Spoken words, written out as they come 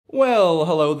Well,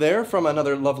 hello there from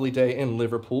another lovely day in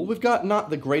Liverpool. We've got not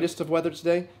the greatest of weather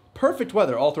today. Perfect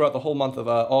weather all throughout the whole month of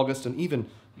August and even,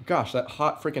 gosh, that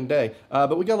hot freaking day.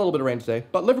 But we got a little bit of rain today.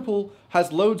 But Liverpool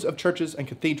has loads of churches and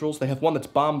cathedrals. They have one that's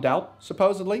bombed out,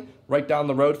 supposedly, right down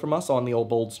the road from us on the old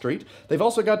Bold Street. They've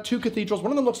also got two cathedrals.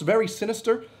 One of them looks very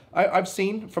sinister, I've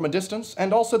seen from a distance.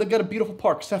 And also they've got a beautiful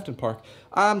park, Sefton Park.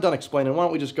 I'm done explaining. Why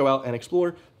don't we just go out and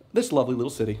explore this lovely little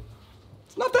city.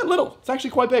 It's not that little. It's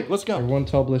actually quite big. Let's go. Everyone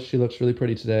tell Bliss she looks really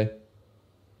pretty today.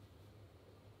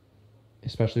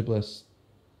 Especially Bliss.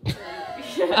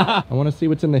 I want to see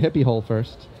what's in the hippie hole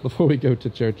first before we go to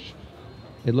church.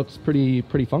 It looks pretty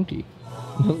funky.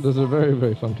 Those are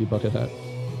very funky bucket hats.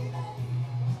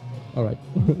 All right.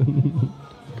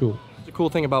 Cool. The cool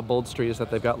thing about Bold Street is that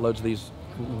they've got loads of these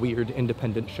weird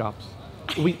independent shops.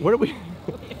 Where are we?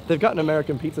 They've got an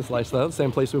American pizza slice though, the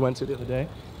same place we went to the other day.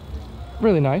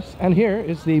 Really nice. And here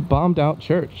is the bombed out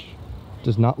church.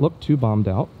 Does not look too bombed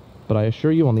out, but I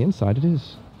assure you on the inside it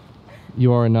is.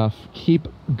 You are enough. Keep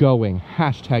going.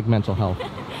 Hashtag mental health.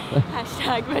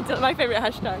 Hashtag mental, my favorite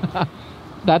hashtag.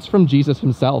 That's from Jesus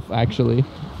himself, actually.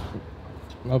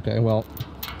 Okay, well,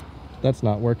 that's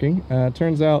not working.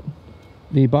 Turns out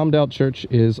the bombed out church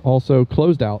is also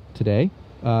closed out today.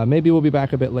 Maybe we'll be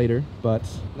back a bit later, but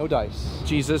no dice.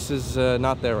 Jesus is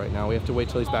not there right now. We have to wait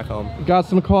till he's back home. Got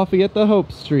some coffee at the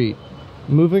Hope Street.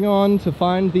 Moving on to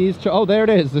find these. Oh, there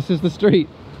it is. This is the street.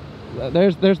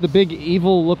 There's the big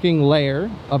evil looking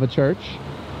lair of a church.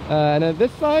 And at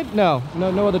this side, no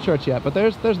other church yet, but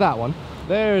there's that one.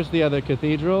 There's the other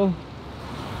cathedral.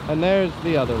 And there's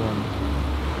the other one.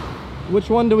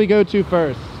 Which one do we go to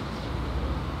first?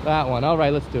 That one. All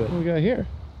right, let's do it. What do we got here?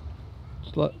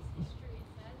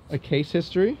 A case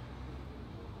history.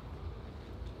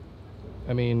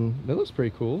 I mean, that looks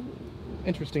pretty cool.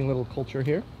 Interesting little culture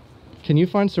here. Can you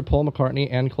find Sir Paul McCartney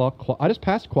and I just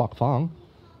passed Kwok Fong.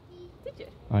 Did you?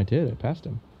 I did. I passed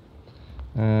him.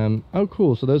 Oh,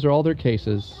 cool. So those are all their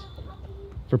cases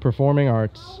for performing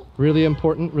arts. Really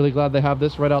important. Really glad they have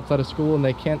this right outside of school, and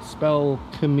they can't spell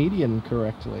comedian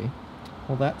correctly.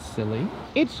 Well, that's silly.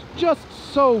 It's just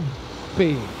so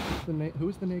big.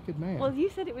 Who's the naked man? Well, you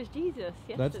said it was Jesus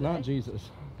yesterday. That's not Jesus.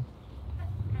 I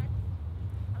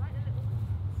like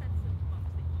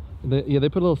the little Yeah, they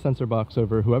put a little censor box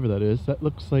over whoever that is. That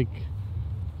looks like...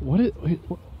 What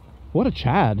a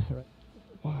Chad.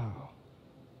 Wow.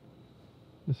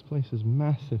 This place is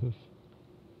massive.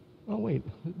 Oh wait,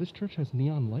 this church has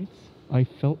neon lights? I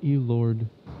felt you, Lord.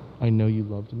 I know you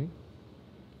loved me.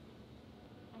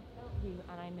 I felt you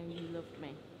and I know you loved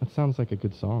me. That sounds like a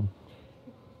good song.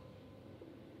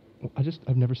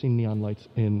 I've never seen neon lights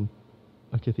in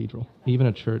a cathedral. Even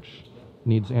a church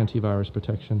needs antivirus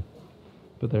protection,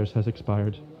 but theirs has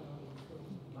expired.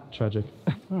 Tragic.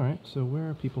 All right, so where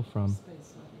are people from?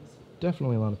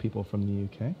 Definitely a lot of people from the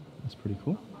UK. That's pretty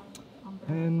cool.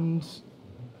 And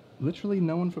literally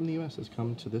no one from the US has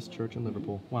come to this church in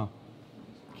Liverpool. Wow.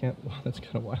 Wow, that's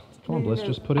kind of wild. Come on, Bliss,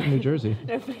 just put it in New Jersey.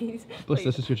 No, please. Bliss, please,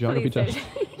 this is your geography test.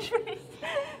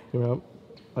 Come on.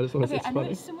 I just want to say it's funny. I know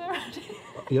it's somewhere around here.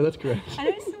 Yeah, that's correct. I know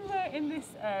it's somewhere in this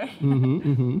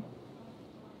area.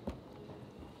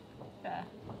 There.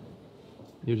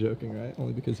 You're joking, right?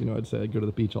 Only because you know I'd say I'd go to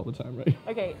the beach all the time, right?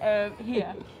 Okay,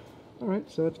 here. All right,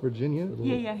 so that's Virginia.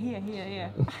 Yeah,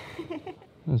 here.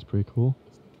 That's pretty cool.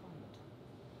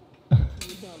 Oh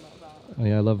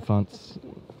yeah, I love fonts.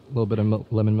 A little bit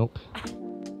of lemon milk.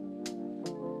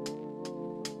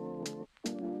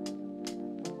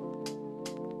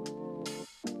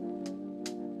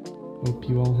 Hope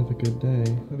you all have a good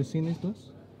day. Have you seen these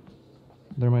books?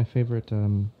 They're my favorite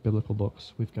biblical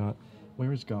books. We've got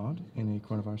Where is God in a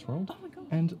Coronavirus World? Oh my God.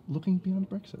 And Looking Beyond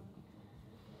Brexit.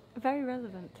 Very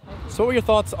relevant. So what were your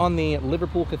thoughts on the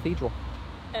Liverpool Cathedral?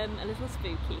 A little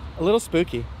spooky. A little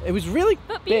spooky. It was really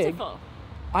But big. beautiful.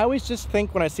 I always just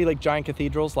think when I see like giant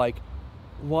cathedrals, like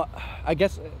what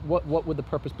would the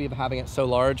purpose be of having it so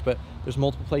large? But there's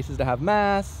multiple places to have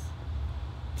mass,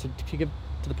 to give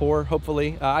to the poor,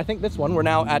 hopefully. I think this one, we're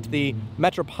now at the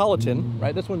Metropolitan,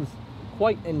 right? This one's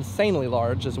quite insanely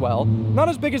large as well. Not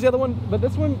as big as the other one, but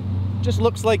this one just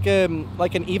looks like an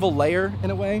evil lair in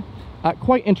a way.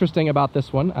 Quite interesting about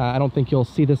this one. I don't think you'll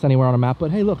see this anywhere on a map,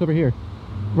 but hey, look over here.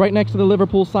 Right next to the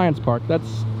Liverpool Science Park.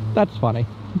 That's funny.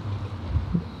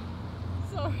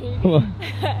 Sorry.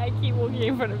 I keep walking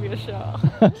in front of your shop.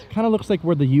 Kind of looks like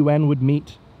where the UN would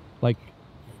meet. Like,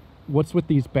 what's with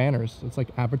these banners? It's like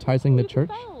advertising the church.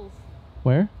 Bells.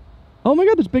 Where? Oh my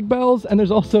God, there's big bells, and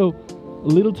there's also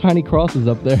little tiny crosses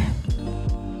up there.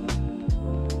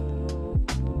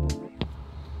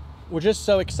 We're just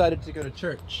so excited to go to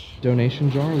church. Donation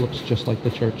jar looks just like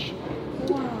the church.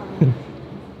 Wow.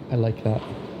 I like that.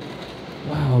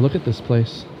 Wow, look at this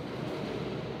place.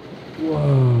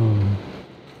 Whoa.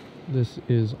 This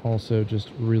is also just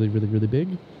really, really, really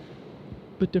big,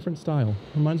 but different style.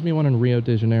 Reminds me of one in Rio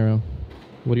de Janeiro.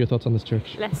 What are your thoughts on this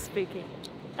church? Less spooky.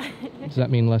 Does that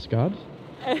mean less God?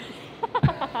 If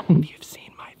you've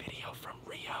seen my video from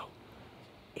Rio,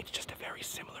 it's just a very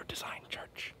similar design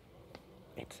church.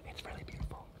 It's really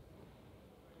beautiful.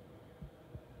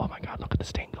 Oh my God, look at the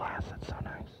stained glass. That's so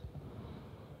nice.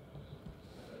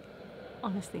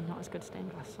 Honestly, not as good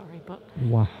stained glass, sorry, but...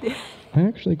 Wow. I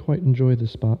actually quite enjoy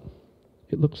this spot.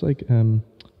 It looks like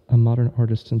a modern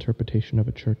artist's interpretation of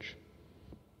a church.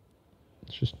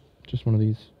 It's just one of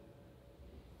these.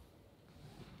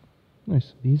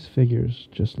 Nice. These figures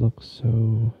just look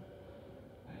so...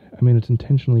 I mean, it's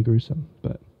intentionally gruesome,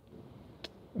 but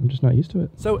I'm just not used to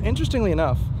it. So, interestingly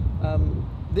enough,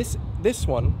 this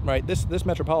one, right, this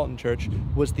Metropolitan Church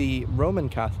was the Roman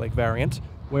Catholic variant,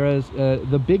 whereas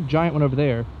the big giant one over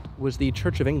there was the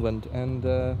Church of England. And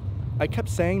I kept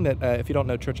saying that, if you don't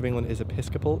know, Church of England is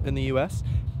Episcopal in the US,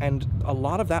 and a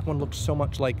lot of that one looked so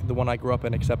much like the one I grew up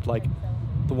in, except like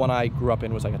the one I grew up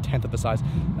in was like a 10th of the size.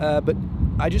 But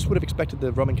I just would have expected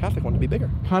the Roman Catholic one to be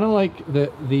bigger. Kind of like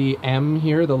the M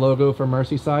here, the logo for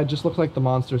Merseyside, just looks like the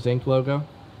Monsters Inc. logo.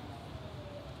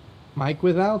 Mike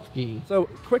Wazowski. So,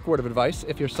 quick word of advice,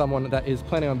 if you're someone that is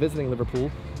planning on visiting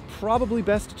Liverpool, probably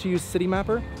best to use City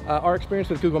Mapper. Our experience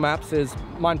with Google Maps is,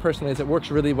 mine personally, is it works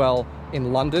really well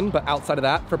in London, but outside of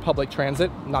that, for public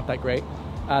transit, not that great.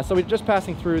 So we're just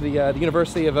passing through the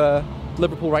University of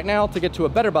Liverpool right now to get to a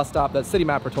better bus stop that City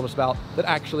Mapper told us about that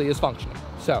actually is functioning.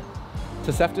 So,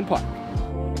 to Sefton Park.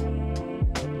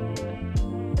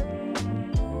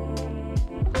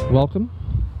 Welcome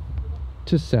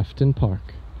to Sefton Park.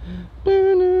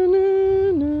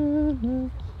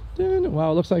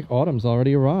 Wow, it looks like autumn's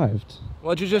already arrived.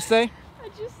 What'd you just say? I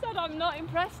just said I'm not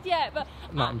impressed yet, but...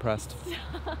 Not impressed.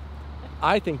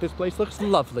 I think this place looks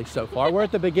lovely so far. We're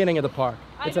at the beginning of the park.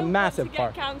 It's a massive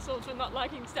park. I don't want to get cancelled for not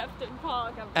liking Sefton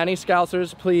Park. Any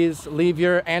Scousers, please leave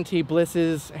your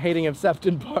anti-Blisses hating of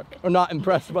Sefton Park, or not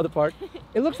impressed by the park.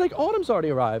 It looks like autumn's already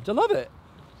arrived. I love it.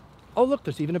 Oh look,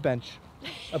 there's even a bench.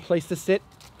 A place to sit.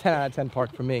 10 out of 10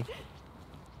 park for me.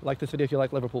 Like this video if you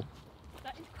like Liverpool.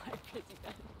 That is quite a pretty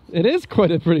bench. It is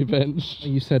quite a pretty bench.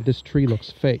 You said this tree looks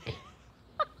fake.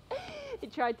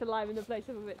 It tried to liven the place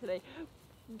up a bit today.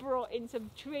 Brought in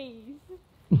some trees.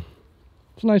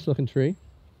 It's a nice looking tree.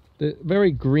 The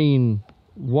very green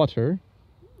water.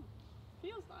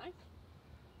 Feels nice.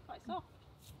 Quite soft.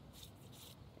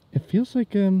 It feels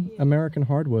like American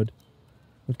hardwood.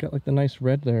 We've got like the nice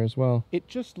red there as well. It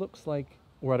just looks like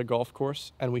we're at a golf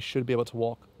course and we should be able to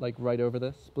walk like right over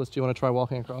this. Bliss, do you want to try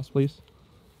walking across, please?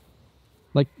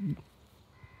 Like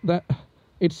that.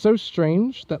 It's so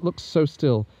strange. That looks so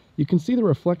still. You can see the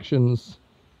reflections,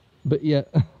 but yet...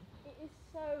 It is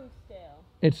so still.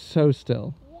 It's so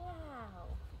still. Wow.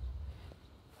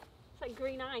 It's like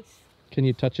green ice. Can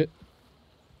you touch it?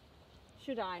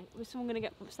 Should I? Was someone going to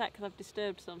get upset because I've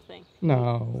disturbed something?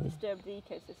 No. It's disturbed the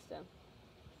ecosystem.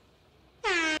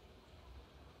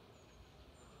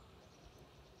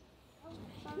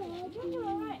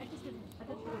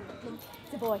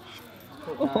 It's a boy.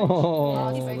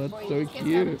 Oh, that's so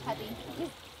cute.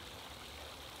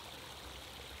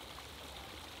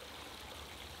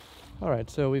 Alright,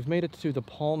 so we've made it to the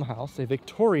Palm House, a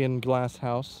Victorian glass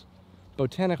house,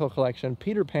 botanical collection,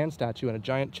 Peter Pan statue, and a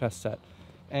giant chess set.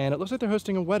 And it looks like they're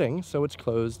hosting a wedding, so it's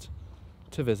closed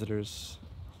to visitors.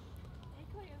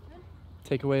 Takeaway open.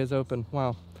 Takeaway is open.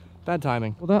 Wow. Bad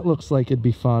timing. Well, that looks like it'd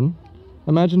be fun.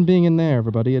 Imagine being in there,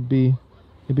 everybody. It'd be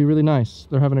really nice.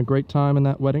 They're having a great time in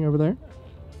that wedding over there.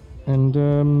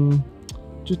 And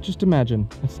just imagine.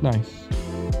 It's nice.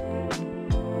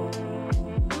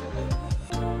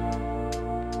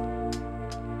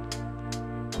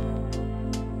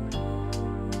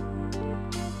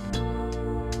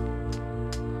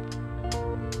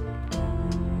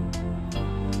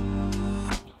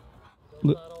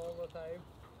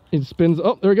 It spins.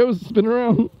 Oh, there it goes. Spin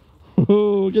around.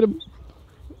 Oh, get him.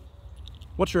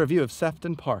 What's your review of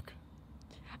Sefton Park?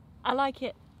 I like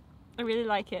it. I really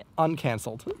like it.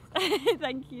 Uncancelled.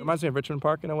 Thank you. Reminds me of Richmond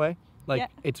Park in a way. Like, yeah.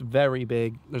 It's very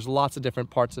big. There's lots of different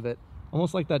parts of it.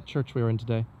 Almost like that church we were in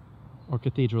today. Or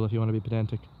cathedral if you want to be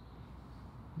pedantic.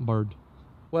 Bird.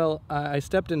 Well, I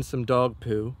stepped in some dog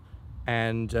poo.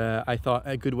 And I thought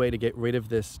a good way to get rid of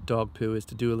this dog poo is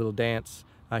to do a little dance.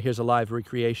 Here's a live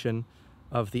recreation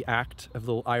of the act of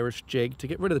the little Irish jig to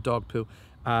get rid of the dog poo.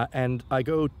 And I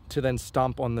go to then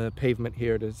stomp on the pavement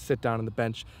here to sit down on the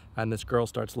bench, and this girl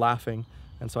starts laughing.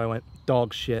 And so I went,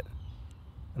 dog shit.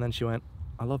 And then she went,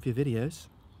 I love your videos.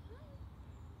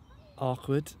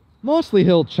 awkward. Morsley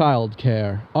Hill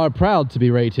Childcare are proud to be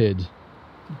rated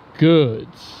good.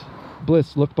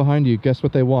 Bliss, look behind you. Guess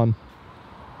what they won?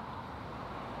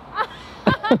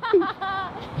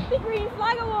 The Green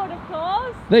Flag Award, of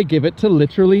course. They give it to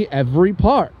literally every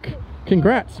park.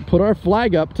 Congrats. Put our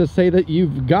flag up to say that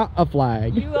you've got a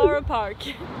flag. You are a park.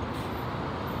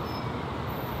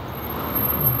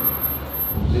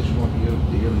 This one here,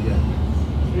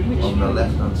 on the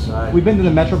left hand side. We've been to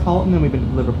the Metropolitan and we've been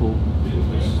to Liverpool.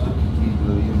 This is the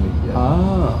cathedral here, yeah.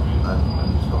 Ah.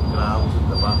 And it's got grounds at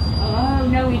the back. Oh,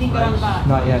 no, we didn't go on the back.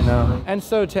 Not yet, no. And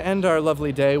so to end our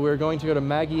lovely day, we're going to go to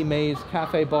Maggie May's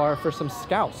Cafe Bar for some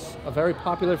scouse, a very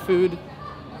popular food.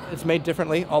 It's made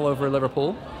differently all over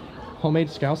Liverpool. Homemade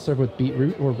scouse served with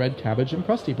beetroot or red cabbage and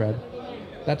crusty bread.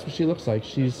 That's what she looks like.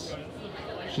 She's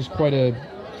quite a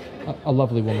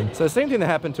lovely woman. So the same thing that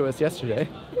happened to us yesterday.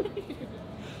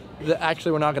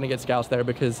 Actually, we're not going to get scouse there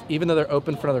because even though they're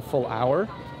open for another full hour,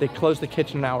 they close the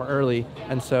kitchen an hour early,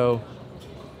 and so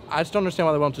I just don't understand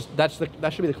why they won't just. That should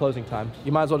be the closing time.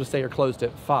 You might as well just say you're closed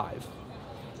at 5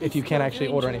 if you can't actually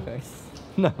order anything.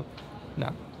 No.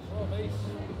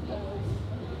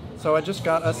 So I just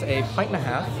got us a pint and a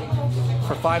half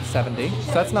for $5.70.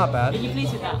 So that's not bad. Are you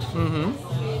pleased with that? Mm-hmm.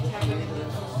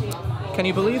 Can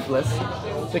you believe, Bliss?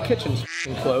 The kitchen's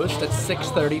closed at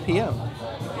 6:30 p.m.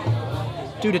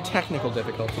 due to technical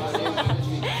difficulties.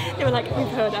 They were like, we've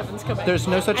heard Evan's coming. There's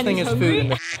no such And thing he's as hungry. food in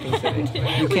the city.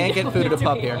 You can't get food at a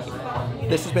pub here.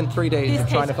 This has been 3 days This of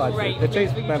trying to tastes find great. food. It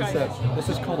tastes We can man try says. This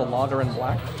is called a lager in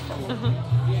black.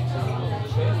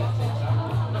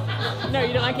 No,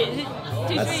 you don't like it. Is it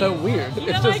too That's sweet? so weird. You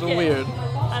It's don't just like it? weird.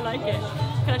 I like it.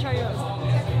 Can I try yours?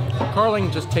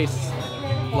 Carling just tastes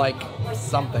like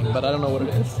something, but I don't know what it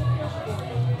is.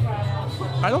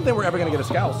 I don't think we're ever gonna get a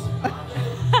scouse.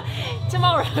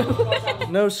 Tomorrow.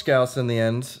 No scouse in the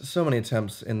end. So many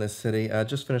attempts in this city.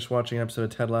 Just finished watching an episode of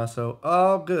Ted Lasso.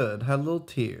 Oh, good. Had a little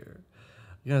tear.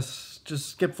 Yes, just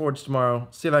skip forward to tomorrow.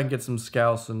 See if I can get some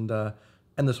scouse and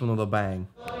end this one with a bang.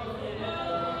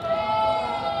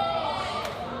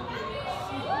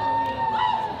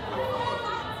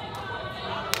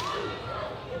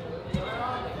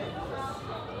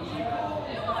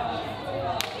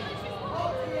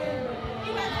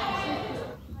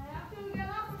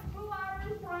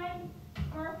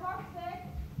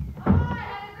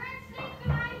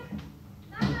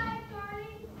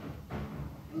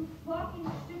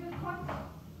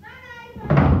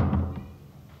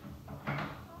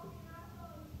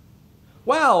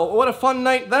 Wow, what a fun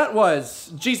night that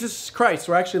was. Jesus Christ,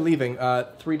 we're actually leaving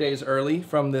 3 days early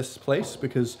from this place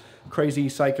because crazy,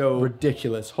 psycho,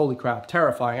 ridiculous, holy crap,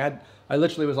 terrifying. I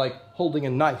literally was like holding a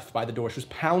knife by the door. She was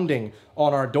pounding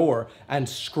on our door and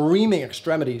screaming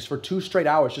extremities for 2 straight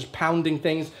hours, just pounding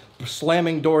things,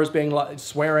 slamming doors,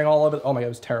 swearing all over. Oh my God, it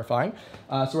was terrifying.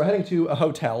 So we're heading to a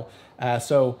hotel. I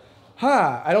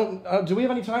don't, do we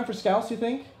have any time for scouse, you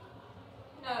think?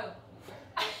 No.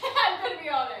 I'm going to be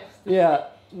honest. Yeah.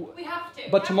 We have to.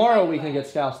 But tomorrow we can get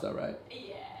scouse though, right?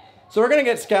 Yeah. So we're gonna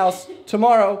get scouse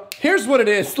tomorrow. Here's what it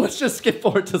is. Let's just skip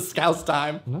forward to scouse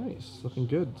time. Nice, looking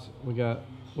good. We got,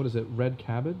 what is it, red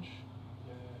cabbage?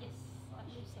 Yes, I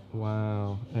believe so.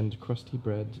 Wow, and crusty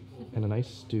bread and a nice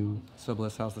stew. So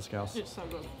Bliss, how's the scouse? It's so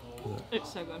good.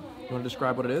 It's so good. You wanna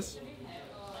describe what it is?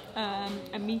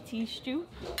 A meaty stew,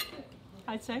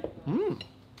 I'd say. Mmm.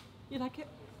 You like it?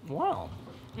 Wow.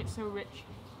 It's so rich.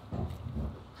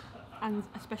 And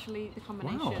especially the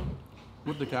combination. Wow.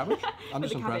 With the cabbage? I'm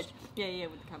just impressed. Cabbage. Yeah,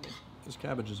 with the cabbage. This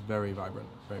cabbage is very vibrant,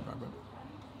 very vibrant.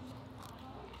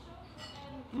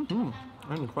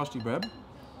 Mm-hmm. And the crusty bread.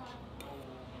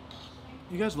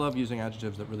 You guys love using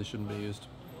adjectives that really shouldn't be used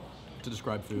to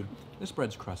describe food. This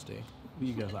bread's crusty.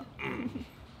 You guys like.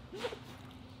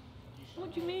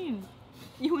 What do you mean?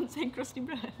 You wouldn't say crusty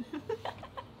bread.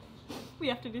 We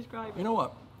have to describe it. You know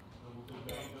what?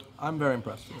 I'm very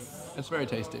impressed. It's very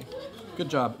tasty. Good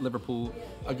job, Liverpool.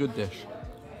 A good dish.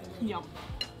 Yum.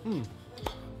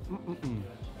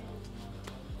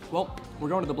 Well, we're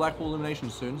going to the Blackpool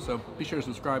Illuminations soon, so be sure to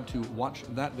subscribe to watch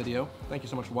that video. Thank you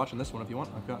so much for watching this one. If you want,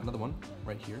 I've got another one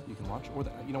right here you can watch. Or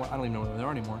you know what? I don't even know where they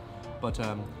are anymore. But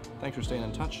thanks for staying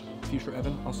in touch. Future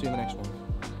Evan. I'll see you in the next one.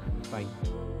 Bye.